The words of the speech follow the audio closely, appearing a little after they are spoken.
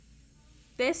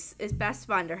This is Bess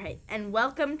Vonderheit, and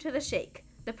welcome to The Shake,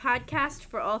 the podcast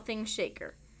for all things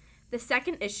Shaker. The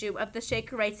second issue of the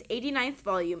Shakerite's 89th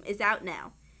volume is out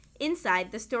now.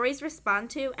 Inside, the stories respond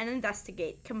to and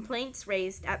investigate complaints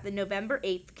raised at the November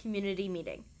 8th community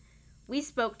meeting. We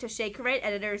spoke to Shakerite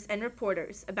editors and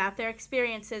reporters about their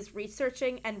experiences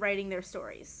researching and writing their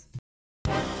stories.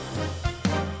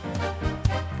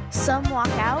 Some walk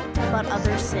out, but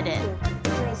others sit in.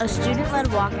 A student-led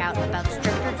walkout about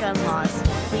stricter gun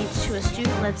laws leads to a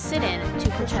student-led sit-in to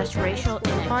protest racial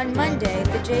inequity. On Monday,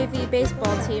 the JV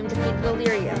baseball team defeated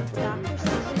Elyria.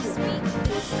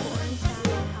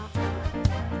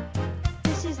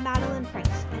 This is Madeline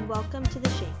Price, and welcome to The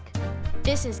Shake.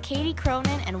 This is Katie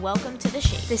Cronin, and welcome to The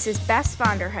Shake. This is Bess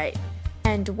Vonderheit,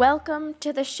 and welcome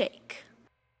to The Shake.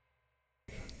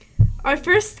 Our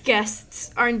first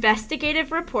guests are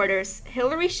investigative reporters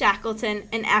Hillary Shackleton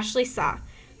and Ashley Saw,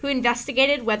 who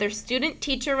investigated whether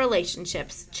student-teacher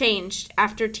relationships changed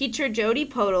after teacher Jody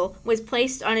Podol was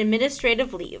placed on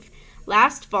administrative leave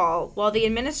last fall while the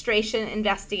administration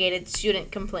investigated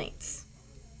student complaints.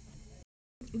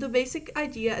 The basic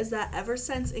idea is that ever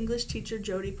since English teacher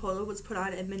Jody Podol was put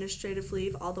on administrative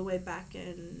leave all the way back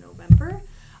in November,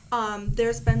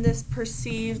 there's been this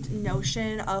perceived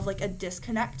notion of like a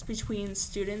disconnect between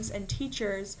students and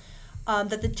teachers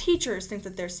that the teachers think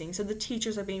that they're seeing. So the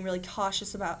teachers are being really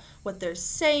cautious about what they're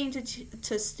saying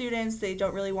to students. They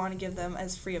don't really want to give them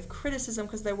as free of criticism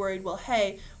because they're worried, well,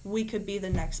 hey, we could be the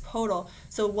next Podol.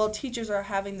 So while teachers are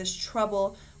having this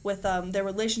trouble with their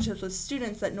relationships with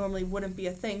students that normally wouldn't be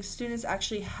a thing, students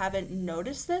actually haven't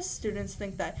noticed this. Students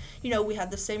think that, we have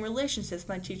the same relationships.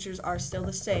 My teachers are still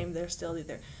the same. They're still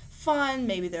either fun,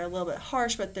 maybe they're a little bit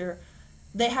harsh, but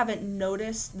they haven't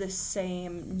noticed the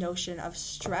same notion of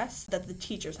stress that the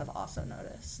teachers have also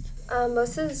noticed.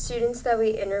 Most of the students that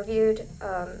we interviewed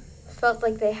felt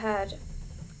like they had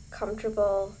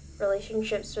comfortable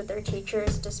relationships with their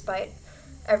teachers despite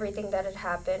everything that had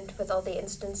happened with all the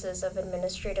instances of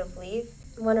administrative leave.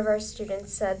 One of our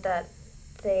students said that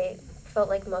they felt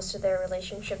like most of their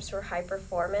relationships were high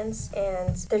performance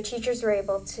and their teachers were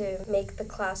able to make the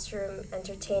classroom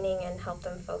entertaining and help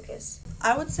them focus.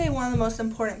 I would say one of the most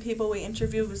important people we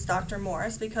interviewed was Dr.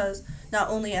 Morris, because not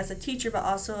only as a teacher but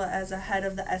also as a head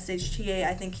of the SHTA,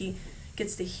 I think he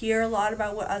gets to hear a lot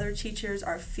about what other teachers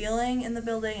are feeling in the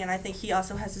building, and I think he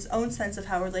also has his own sense of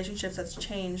how relationships have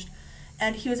changed.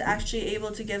 And he was actually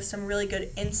able to give some really good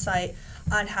insight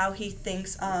on how he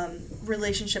thinks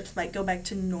relationships might go back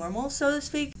to normal, so to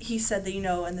speak. He said that,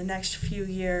 in the next few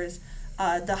years,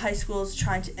 the high school is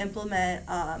trying to implement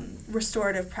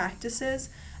restorative practices.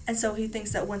 And so he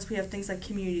thinks that once we have things like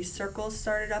community circles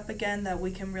started up again, that we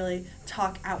can really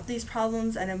talk out these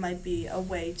problems, and it might be a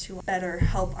way to better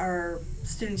help our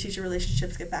student-teacher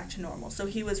relationships get back to normal. So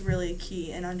he was really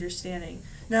key in understanding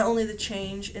not only the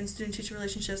change in student-teacher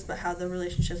relationships, but how the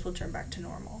relationships will turn back to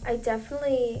normal. I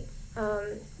definitely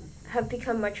have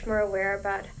become much more aware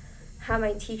about how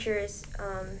my teachers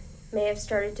may have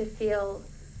started to feel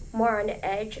more on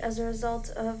edge as a result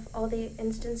of all the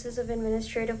instances of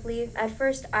administrative leave. At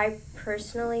first, I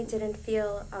personally didn't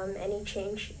feel any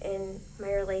change in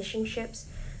my relationships,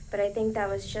 but I think that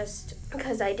was just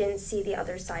because I didn't see the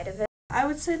other side of it. I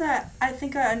would say that I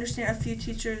think I understand a few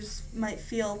teachers might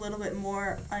feel a little bit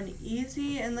more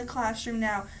uneasy in the classroom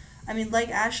now. I mean, like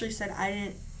Ashley said, I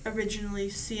didn't originally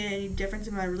see any difference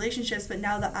in my relationships, but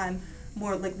now that I'm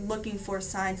more like looking for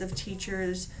signs of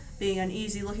teachers being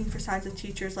uneasy, looking for signs of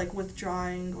teachers like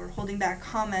withdrawing or holding back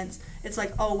comments, it's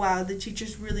like, oh wow, the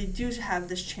teachers really do have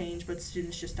this change, but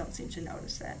students just don't seem to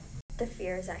notice it. The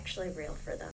fear is actually real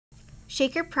for them.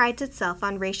 Shaker prides itself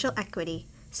on racial equity,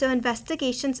 so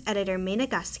investigations editor May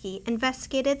Naguski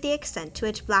investigated the extent to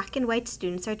which black and white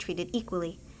students are treated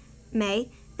equally. May,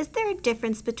 is there a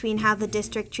difference between how the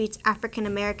district treats African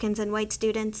Americans and white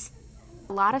students?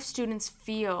 A lot of students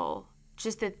feel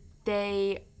just that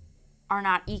they are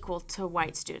not equal to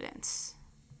white students.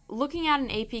 Looking at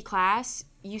an AP class,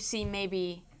 you see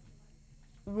maybe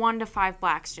 1 to 5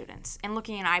 black students. And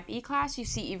looking at an IB class, you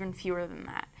see even fewer than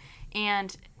that.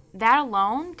 And that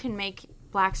alone can make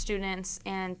black students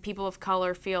and people of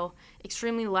color feel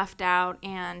extremely left out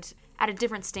and at a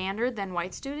different standard than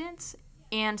white students.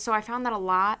 And so I found that a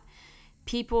lot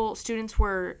students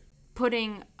were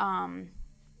putting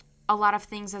a lot of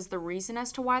things as the reason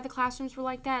as to why the classrooms were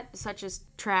like that, such as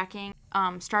tracking,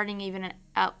 starting even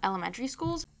at elementary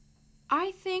schools.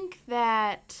 I think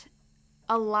that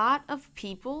a lot of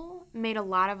people made a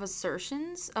lot of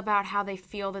assertions about how they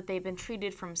feel that they've been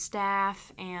treated from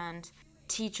staff and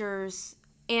teachers,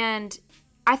 and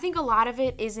I think a lot of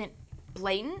it isn't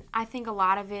blatant. I think a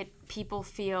lot of it people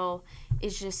feel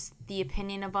is just the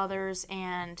opinion of others,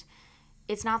 and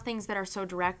it's not things that are so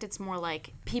direct. It's more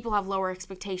like people have lower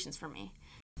expectations for me.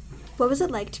 What was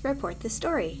it like to report this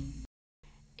story?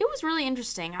 It was really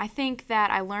interesting. I think that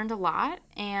I learned a lot,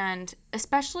 and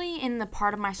especially in the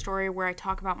part of my story where I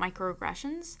talk about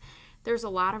microaggressions, there's a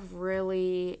lot of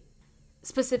really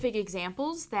specific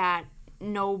examples that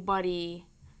nobody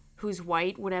who's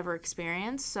white would ever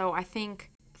experience. So I think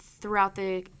throughout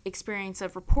the experience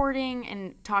of reporting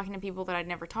and talking to people that I'd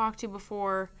never talked to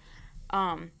before,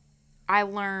 I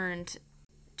learned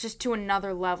just to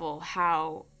another level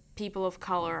how people of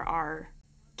color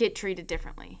get treated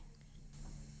differently.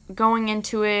 Going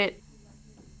into it,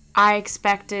 I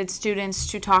expected students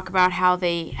to talk about how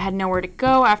they had nowhere to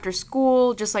go after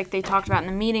school, just like they talked about in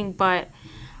the meeting, but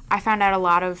I found out a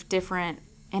lot of different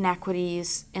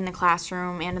inequities in the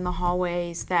classroom and in the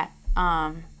hallways that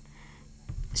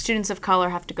students of color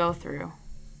have to go through.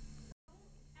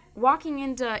 Walking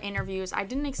into interviews, I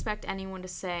didn't expect anyone to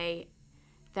say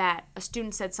that a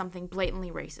student said something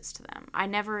blatantly racist to them. I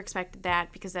never expected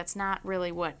that because that's not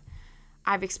really what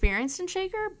I've experienced in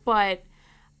Shaker, but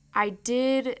I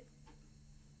did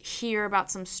hear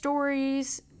about some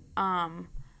stories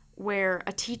where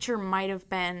a teacher might have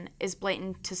been as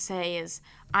blatant to say as,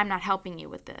 I'm not helping you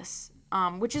with this,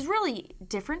 which is really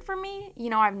different for me. You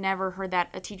know, I've never heard that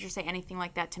a teacher say anything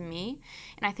like that to me,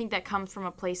 and I think that comes from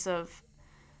a place of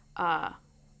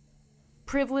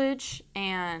privilege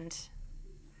and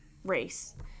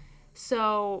race.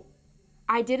 So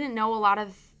I didn't know a lot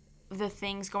of the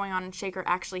things going on in Shaker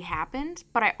actually happened,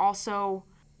 but I also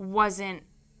wasn't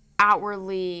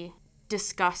outwardly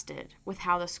disgusted with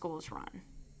how the school is run.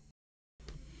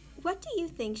 What do you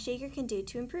think Shaker can do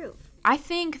to improve? I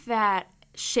think that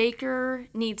Shaker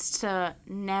needs to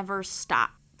never stop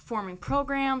forming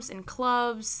programs and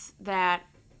clubs that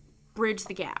bridge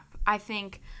the gap. I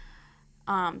think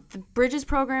the Bridges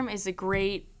program is a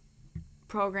great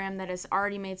program that has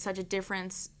already made such a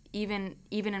difference. Even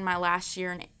in my last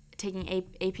year in taking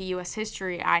AP US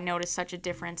History, I noticed such a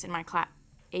difference in my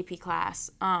AP class.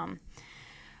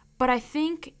 But I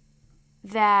think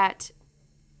that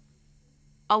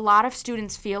a lot of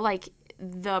students feel like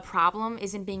the problem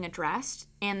isn't being addressed,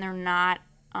 and they're not,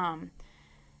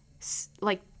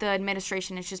 like the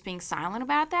administration is just being silent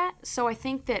about that. So I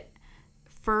think that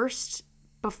first,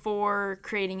 before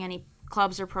creating any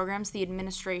clubs or programs, the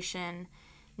administration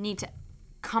need to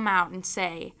come out and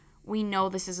say, we know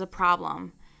this is a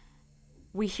problem.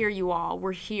 We hear you all.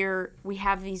 We're here. We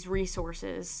have these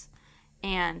resources,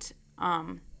 and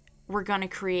we're going to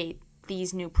create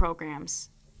these new programs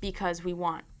because we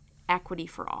want equity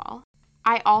for all.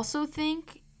 I also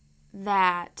think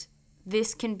that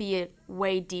this can be a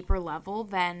way deeper level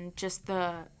than just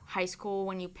the high school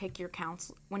when you pick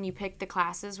the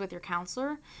classes with your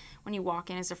counselor when you walk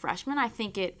in as a freshman. I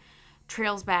think it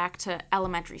trails back to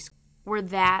elementary school, where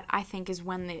that, I think, is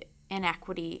when the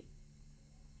inequity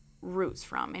roots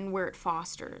from and where it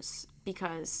fosters,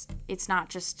 because it's not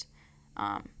just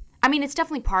it's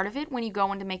definitely part of it when you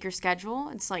go in to make your schedule.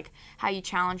 It's like how you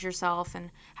challenge yourself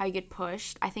and how you get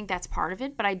pushed. I think that's part of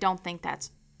it, but I don't think that's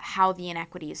how the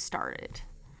inequity is started.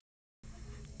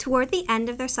 Toward the end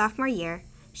of their sophomore year,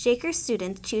 Shaker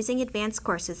students choosing advanced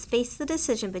courses face the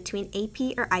decision between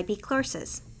AP or IB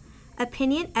courses.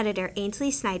 Opinion editor Ainsley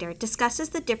Snyder discusses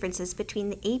the differences between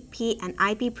the AP and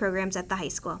IB programs at the high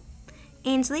school.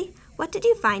 Ainsley, what did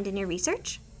you find in your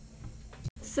research?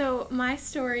 So my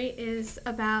story is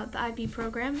about the IB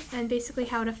program and basically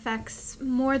how it affects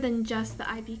more than just the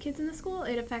IB kids in the school.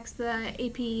 It affects the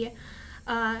AP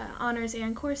honors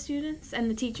and core students and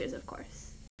the teachers, of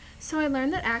course. So I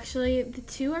learned that actually the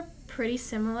two are pretty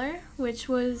similar, which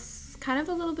was kind of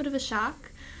a little bit of a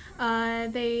shock.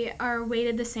 They are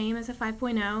weighted the same as a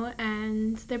 5.0,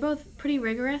 and they're both pretty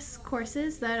rigorous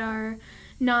courses that are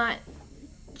not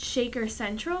Shaker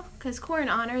central, because core and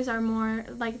honors are more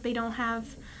like they don't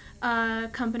have a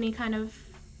company kind of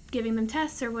giving them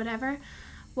tests or whatever,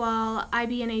 while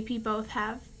IB and AP both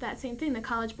have that same thing, the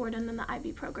College Board and then the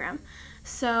IB program.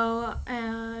 So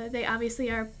they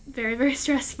obviously are very, very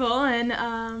stressful,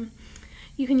 and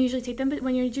you can usually take them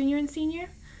when you're a junior and senior.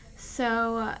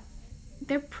 So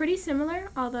they're pretty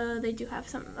similar, although they do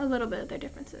have a little bit of their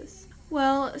differences.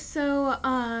 Well,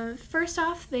 so first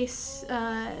off, the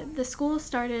school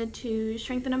started to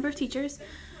shrink the number of teachers,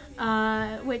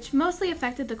 which mostly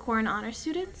affected the core and honor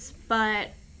students,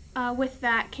 but with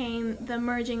that came the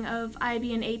merging of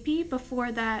IB and AP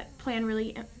before that plan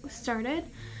really started.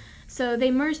 So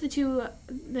they merged the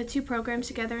two programs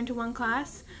together into one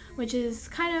class, which has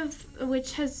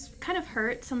kind of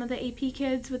hurt some of the AP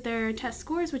kids with their test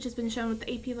scores, which has been shown with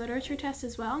the AP literature test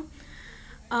as well,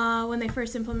 when they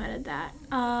first implemented that.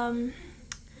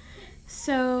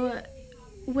 So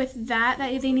with that,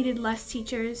 they needed less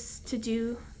teachers to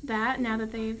do that now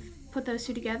that they've put those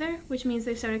two together, which means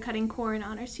they've started cutting core and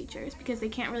honors teachers because they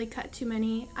can't really cut too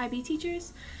many IB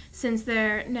teachers since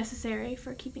they're necessary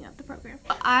for keeping up the program.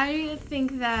 I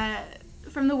think that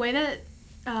from the way that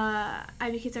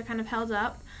IB kids are kind of held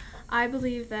up, I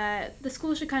believe that the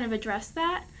school should kind of address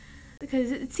that,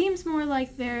 because it seems more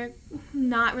like they're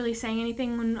not really saying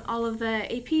anything when all of the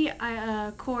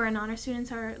AP core and honor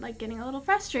students are like getting a little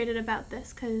frustrated about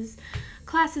this because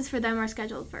classes for them are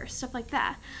scheduled first, stuff like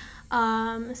that.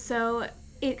 So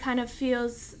it kind of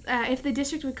feels, if the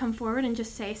district would come forward and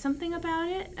just say something about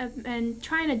it and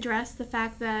try and address the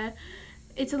fact that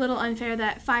it's a little unfair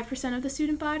that 5% of the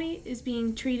student body is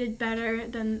being treated better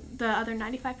than the other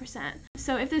 95%.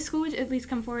 So if the school would at least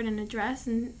come forward and address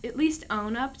and at least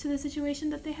own up to the situation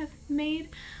that they have made,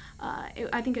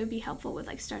 I think it would be helpful with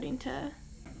like starting to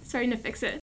fix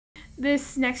it.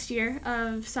 This next year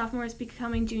of sophomores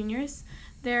becoming juniors,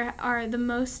 there are the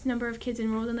most number of kids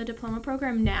enrolled in the diploma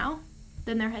program now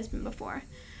than there has been before.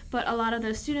 But a lot of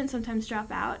those students sometimes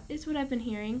drop out, is what I've been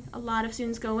hearing. A lot of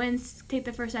students go in, take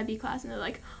the first IB class, and they're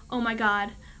like, oh my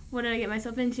God, what did I get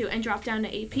myself into? And drop down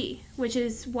to AP, which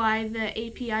is why the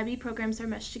AP IB programs are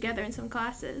meshed together in some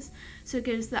classes. So it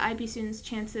gives the IB students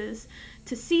chances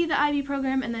to see the IB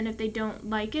program, and then if they don't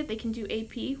like it, they can do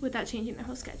AP without changing their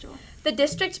whole schedule. The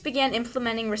district began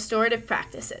implementing restorative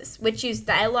practices, which use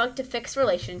dialogue to fix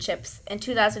relationships, in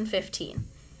 2015.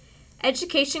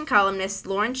 Education columnist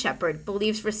Lauren Shepard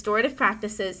believes restorative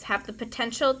practices have the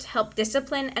potential to help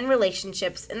discipline and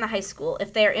relationships in the high school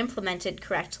if they are implemented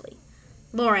correctly.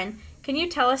 Lauren, can you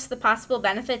tell us the possible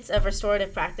benefits of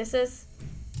restorative practices?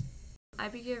 I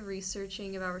began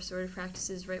researching about restorative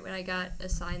practices right when I got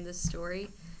assigned this story,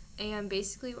 and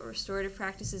basically what restorative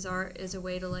practices are is a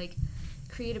way to like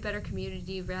create a better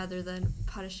community rather than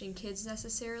punishing kids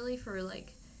necessarily for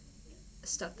like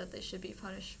stuff that they should be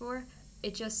punished for.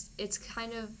 It's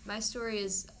kind of, my story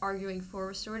is arguing for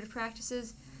restorative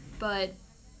practices, but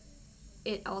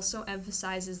it also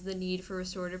emphasizes the need for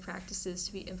restorative practices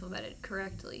to be implemented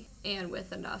correctly and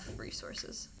with enough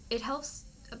resources. It helps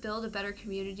build a better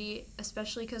community,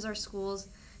 especially because our school's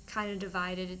kind of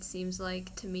divided, it seems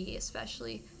like, to me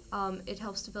especially. It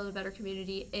helps to build a better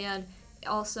community, and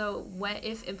also,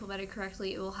 if implemented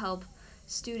correctly, it will help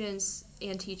students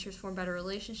and teachers form better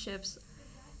relationships.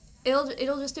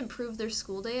 It'll just improve their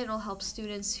school day, and it'll help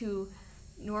students who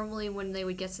normally when they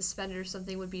would get suspended or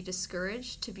something would be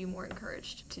discouraged to be more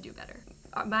encouraged to do better.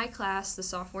 My class, the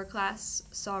sophomore class,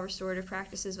 saw restorative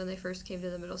practices when they first came to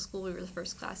the middle school. We were the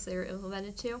first class they were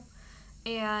implemented to.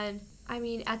 And, I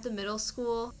mean, at the middle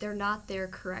school, they're not there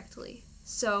correctly.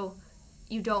 So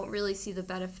you don't really see the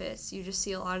benefits. You just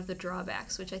see a lot of the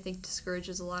drawbacks, which I think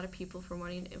discourages a lot of people from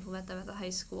wanting to implement them at the high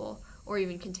school or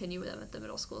even continue with them at the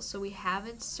middle school. So we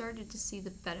haven't started to see the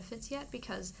benefits yet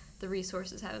because the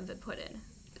resources haven't been put in.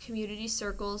 Community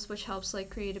circles, which helps like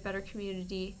create a better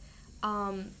community.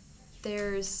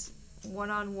 There's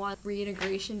one-on-one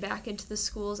reintegration back into the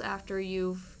schools after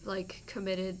you've like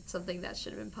committed something that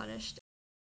should have been punished.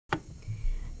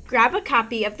 Grab a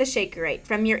copy of the Shakerite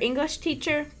from your English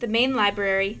teacher, the main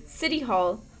library, City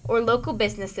Hall, or local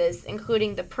businesses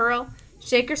including the Pearl,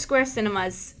 Shaker Square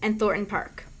Cinemas, and Thornton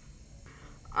Park.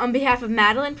 On behalf of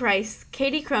Madeline Price,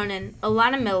 Katie Cronin,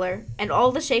 Alana Miller, and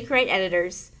all the Shakerite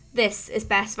editors, this is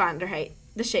Bas Vanderheit,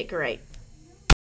 the Shakerite.